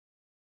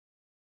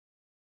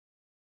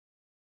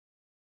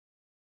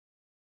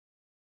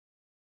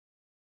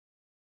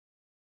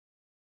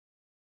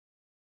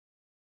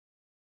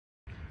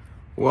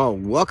Well,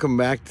 welcome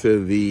back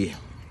to the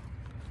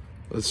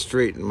Let's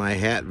Straighten My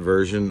Hat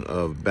version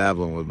of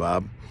Babblin with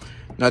Bob.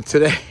 Now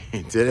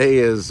today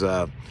is,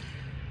 I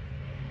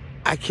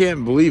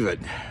can't believe it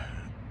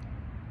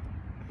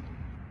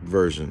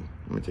version.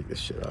 Let me take this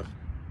shit off.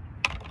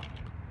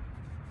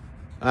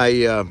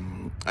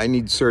 I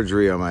need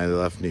surgery on my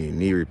left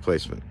knee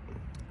replacement.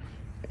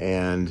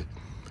 And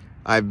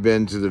I've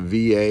been to the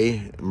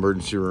VA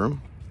emergency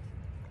room.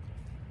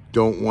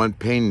 Don't want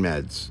pain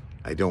meds.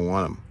 I don't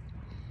want them.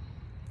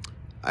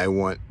 I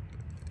want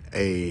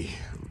a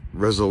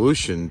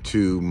resolution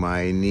to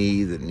my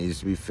knee that needs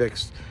to be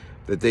fixed,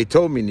 that they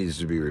told me needs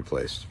to be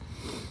replaced.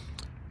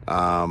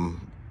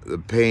 The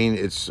pain,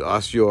 it's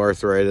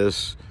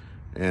osteoarthritis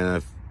and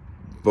a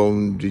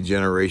bone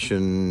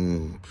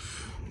degeneration,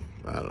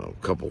 I don't know,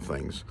 a couple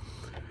things.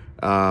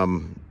 I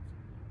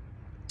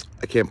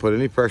can't put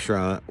any pressure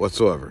on it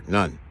whatsoever.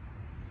 None.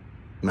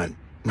 And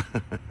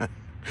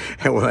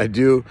when I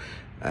do,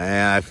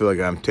 I feel like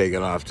I'm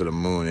taking off to the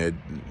moon.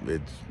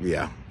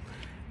 Yeah.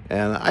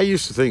 And I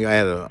used to think I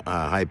had a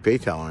high pain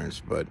tolerance,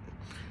 but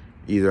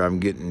either I'm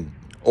getting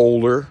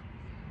older,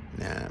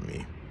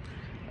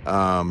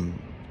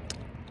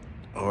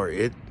 or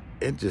it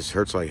just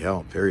hurts like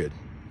hell, period,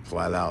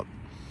 flat out.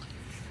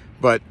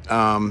 But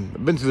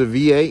I've been to the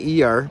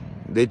VA ER.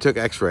 They took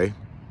x-ray.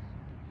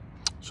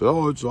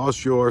 So, it's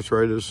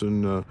osteoarthritis,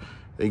 and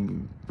they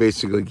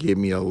basically gave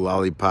me a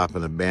lollipop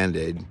and a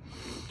Band-Aid.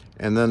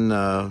 And then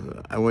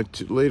I went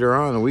to, later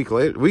on, a week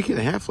and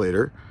a half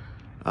later,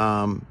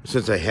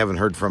 since I haven't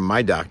heard from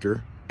my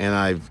doctor,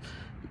 and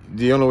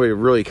the only way to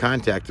really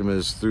contact them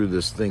is through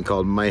this thing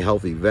called My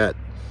Healthy Vet,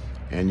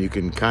 and you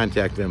can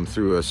contact them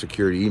through a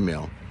security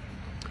email.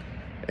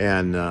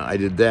 And I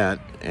did that,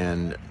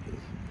 and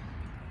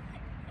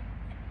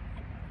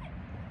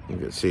you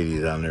got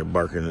Sadie down there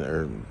barking,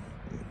 or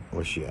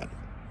where's she at?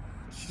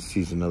 She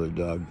sees another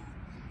dog.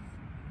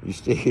 You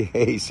stay,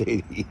 hey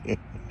Sadie,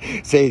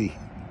 Sadie.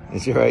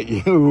 That's right.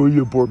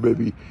 You poor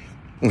baby.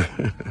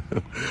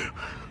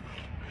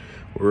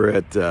 We're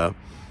at the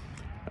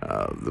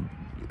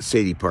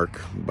Sadie Park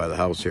by the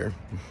house here.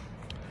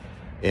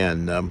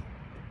 And I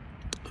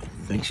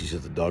think she's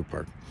at the dog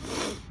park.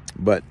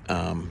 But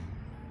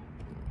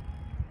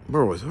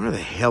where the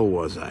hell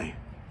was I?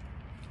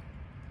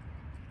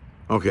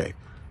 Okay.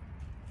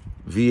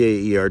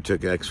 VA ER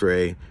took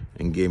x-ray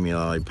and gave me a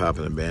lollipop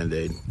and a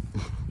Band-Aid.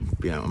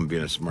 I'm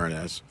being a smart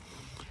ass.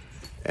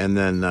 And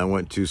then I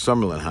went to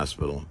Summerlin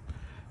Hospital,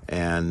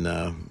 and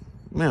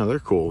they're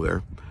cool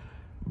there,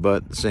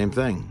 but same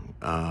thing.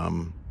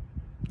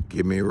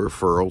 Give me a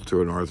referral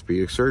to an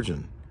orthopedic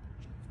surgeon.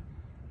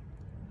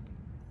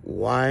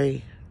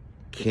 Why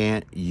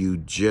can't you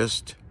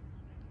just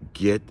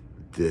get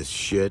this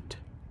shit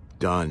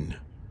done?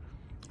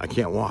 I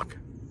can't walk.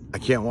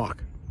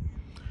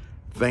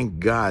 Thank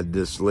God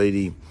this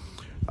lady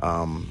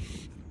donated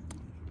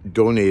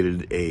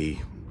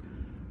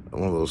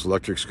one of those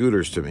electric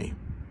scooters to me.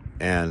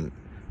 And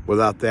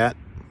without that,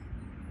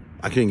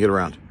 I can't get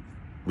around.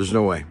 There's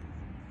no way.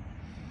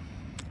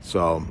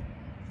 So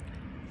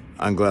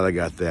I'm glad I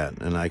got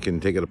that. And I can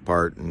take it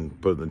apart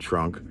and put it in the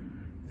trunk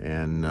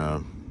and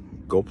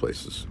go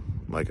places.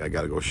 Like I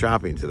got to go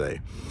shopping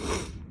today.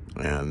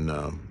 And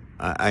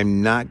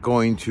I'm not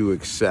going to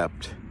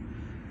accept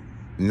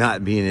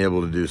not being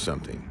able to do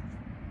something.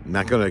 I'm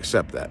not going to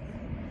accept that.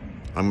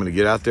 I'm going to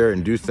get out there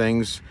and do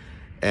things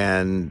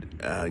and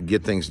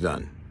get things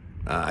done.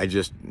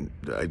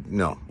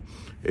 No.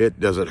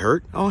 Does it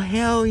hurt? Oh,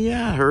 hell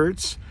yeah, it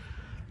hurts.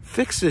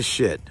 Fix this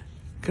shit.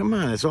 Come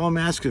on, that's all I'm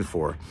asking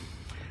for.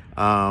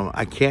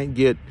 I can't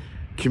get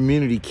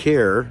community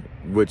care,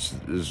 which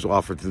is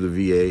offered to the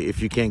VA,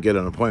 if you can't get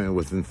an appointment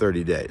within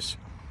 30 days.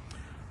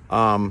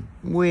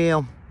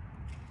 Well,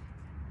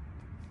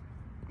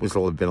 it's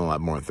been a lot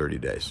more than 30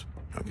 days,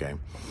 okay?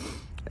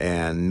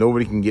 And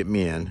nobody can get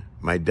me in.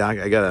 I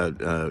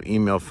got an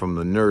email from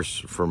the nurse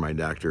for my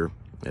doctor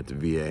at the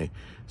VA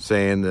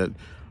saying that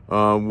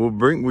we're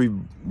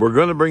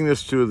going to bring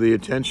this to the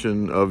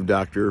attention of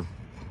Dr.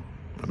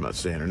 I'm not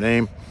saying her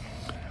name,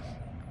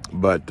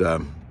 but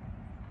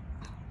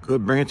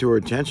could bring it to her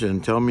attention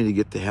and tell me to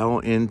get the hell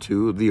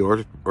into the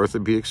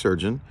orthopedic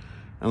surgeon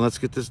and let's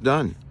get this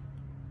done.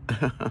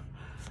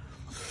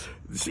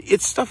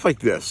 It's stuff like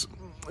this.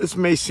 This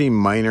may seem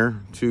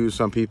minor to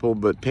some people,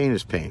 but pain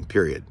is pain,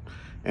 period.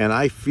 And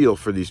I feel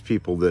for these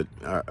people that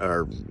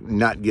are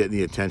not getting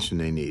the attention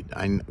they need.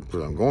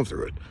 Because I'm going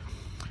through it.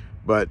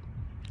 But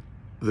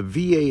the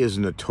VA is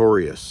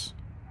notorious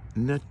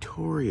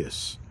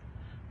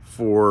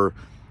for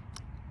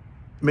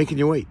making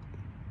you wait.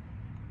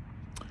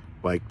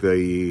 Like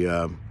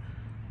the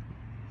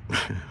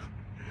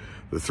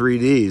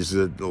 3Ds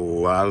that a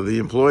lot of the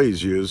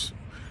employees use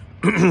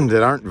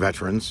that aren't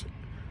veterans,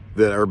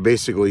 that are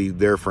basically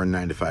there for a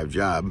 9-to-5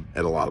 job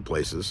at a lot of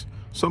places.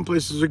 Some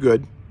places are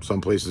good.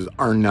 Some places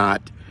are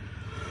not.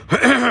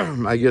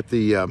 I get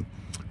the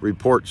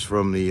reports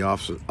from the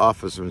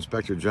Office of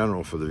Inspector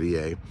General for the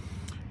VA.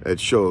 It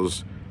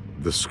shows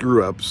the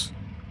screw-ups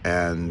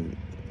and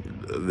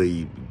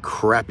the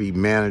crappy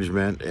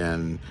management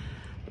and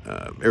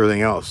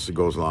everything else that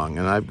goes along.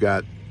 And I've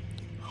got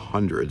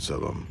hundreds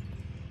of them.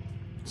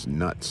 It's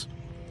nuts.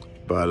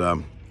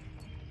 But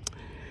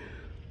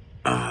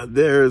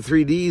their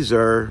 3Ds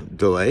are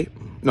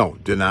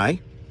deny,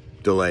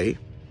 delay,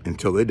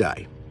 until they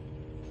die.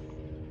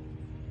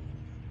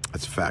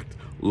 That's a fact.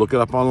 Look it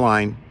up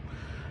online.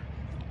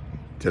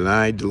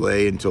 Deny,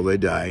 delay, until they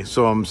die.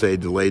 Some of them say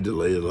delay,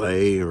 delay,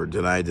 delay, or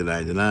deny,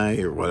 deny, deny,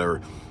 or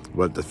whatever.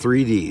 But the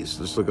 3Ds,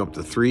 let's look up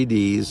the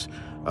 3Ds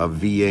of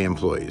VA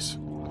employees.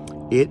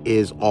 It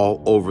is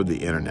all over the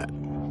internet,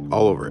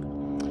 all over it.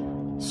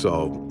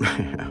 So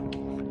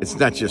it's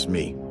not just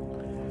me.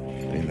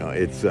 You know,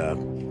 it's a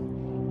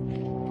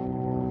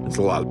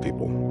lot of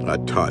people, a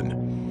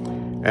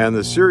ton. And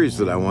the series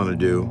that I want to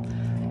do,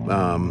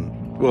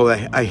 well,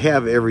 I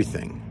have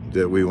everything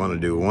that we want to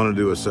do. We want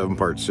to do a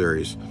 7-part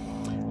series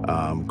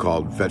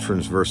called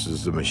Veterans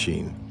versus the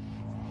Machine.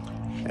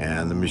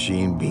 And the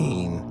machine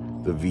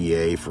being the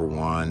VA for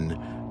one,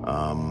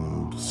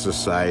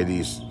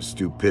 society's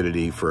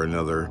stupidity for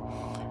another,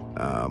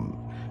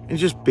 and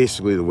just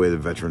basically the way the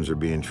veterans are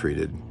being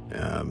treated.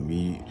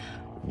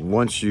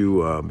 Once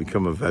you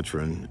become a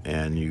veteran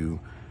and you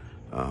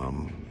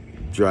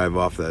drive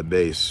off that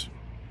base,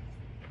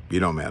 you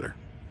don't matter.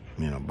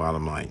 You know,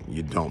 bottom line,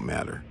 you don't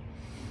matter.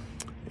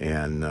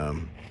 And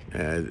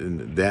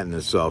that in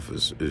itself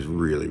is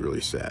really,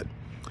 really sad.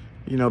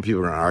 You know, people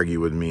are going to argue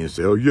with me and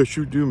say, oh, yes,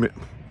 you do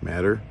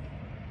matter.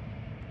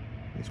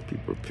 These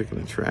people are picking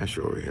the trash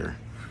over here.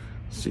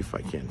 Let's see if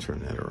I can't turn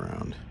that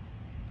around.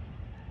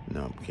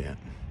 No, can't.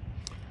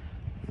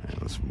 All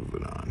right, let's move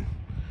it on.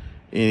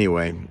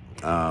 Anyway,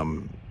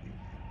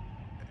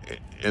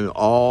 in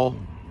all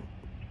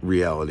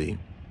reality,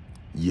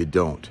 you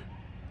don't.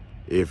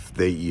 If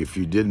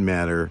you did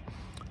matter,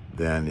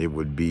 then it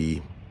would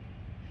be,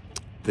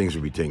 things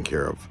would be taken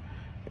care of,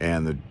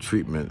 and the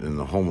treatment and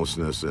the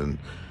homelessness and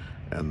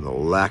the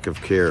lack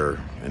of care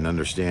and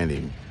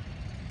understanding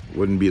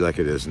wouldn't be like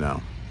it is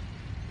now.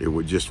 It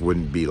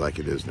wouldn't be like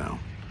it is now.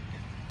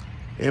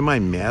 Am I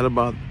mad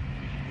about?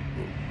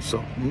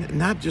 So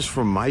not just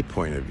from my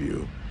point of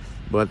view,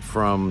 but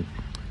from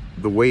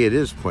the way it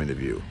is point of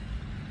view.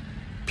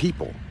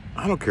 People.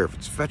 I don't care if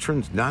it's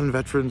veterans,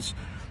 non-veterans.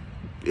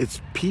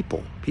 It's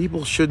people.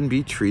 People shouldn't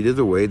be treated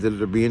the way that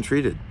they're being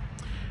treated.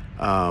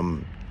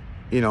 You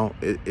know,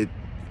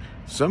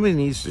 somebody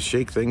needs to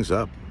shake things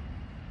up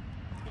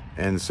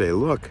and say,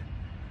 look,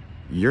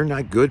 you're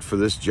not good for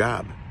this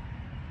job.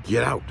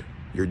 Get out.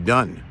 You're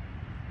done.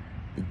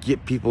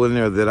 Get people in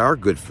there that are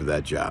good for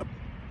that job.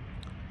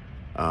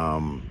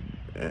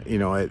 You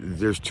know,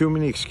 there's too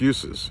many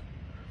excuses,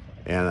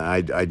 and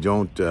I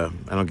don't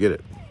get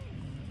it.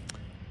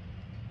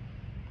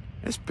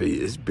 It's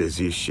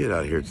busy as shit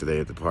out here today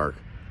at the park.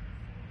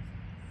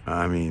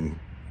 I mean,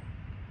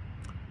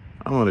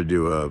 I want to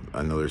do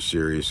another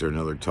series or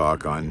another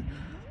talk on,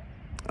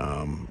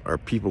 are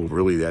people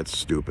really that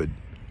stupid?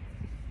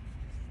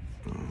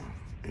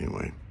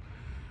 Anyway.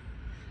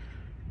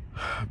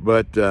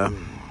 But, there,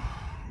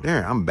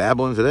 I'm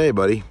babbling today,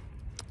 buddy.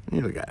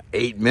 You know, got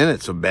 8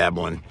 minutes of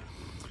babbling.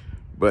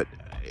 But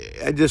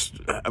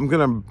I'm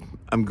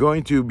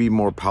going to be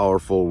more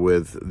powerful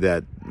with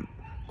that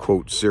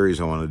quote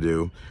series I want to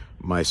do.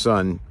 My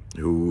son,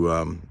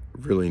 who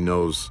really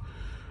knows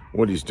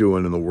what he's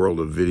doing in the world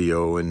of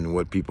video and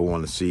what people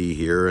want to see,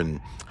 hear,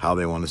 and how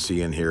they want to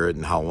see and hear it,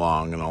 and how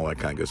long, and all that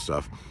kind of good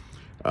stuff.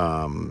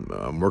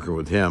 I'm working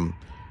with him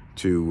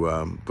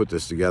to put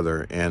this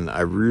together, and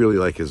I really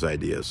like his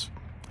ideas.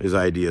 His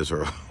ideas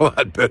are a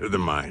lot better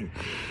than mine,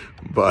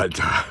 but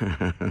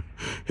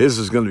his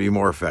is going to be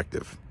more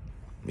effective.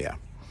 Yeah,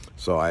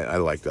 so I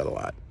like that a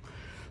lot.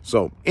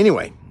 So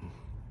anyway,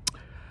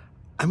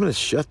 I'm going to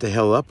shut the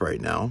hell up right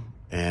now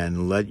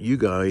and let you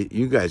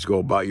guys go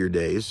about your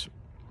days.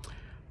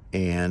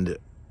 And,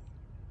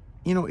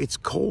 you know, it's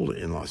cold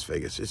in Las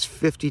Vegas. It's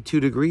 52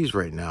 degrees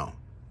right now.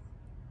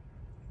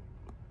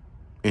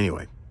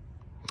 Anyway,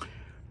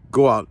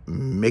 go out,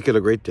 make it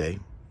a great day.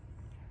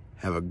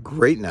 Have a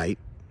great night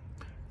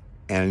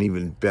and an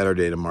even better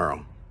day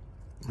tomorrow.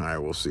 All right,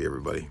 we'll see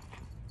everybody.